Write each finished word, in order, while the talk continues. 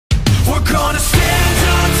We're gonna stand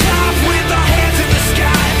on top with our hands in the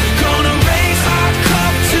sky. Gonna raise our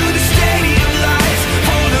cup to the stadium lights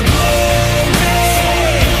for the glory,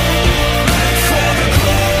 for the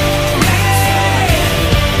glory.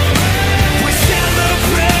 We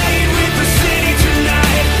celebrate with the city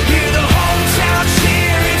tonight. Hear the hometown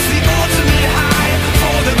cheer, it's the ultimate high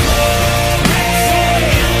for the glory.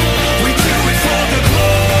 We do it for the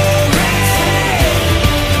glory.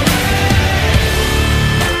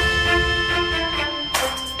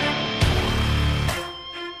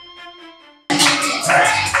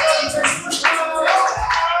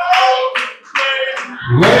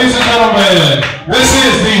 Ladies and gentlemen, this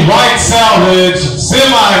is the White Salvage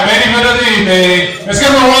semi-main event of the evening. It's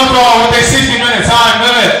going to be one fall with a 60-minute time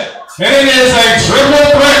limit. And it is a triple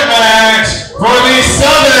threat match for the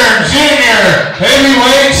Southern Junior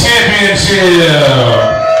Heavyweight Championship.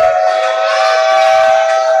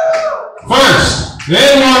 First,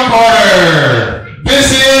 in one corner,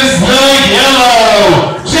 this is the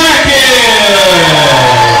Yellowjacket.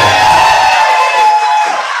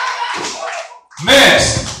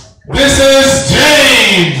 Next, this is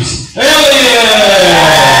James Elliott.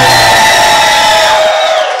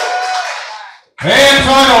 And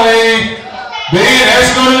finally, being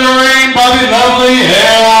escorted to the ring by the lovely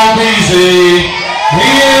LBZ, he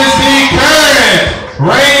is the current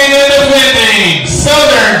reigning and defending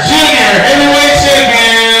Southern Junior Heavyweight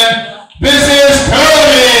Champion. This is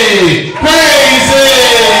Cody.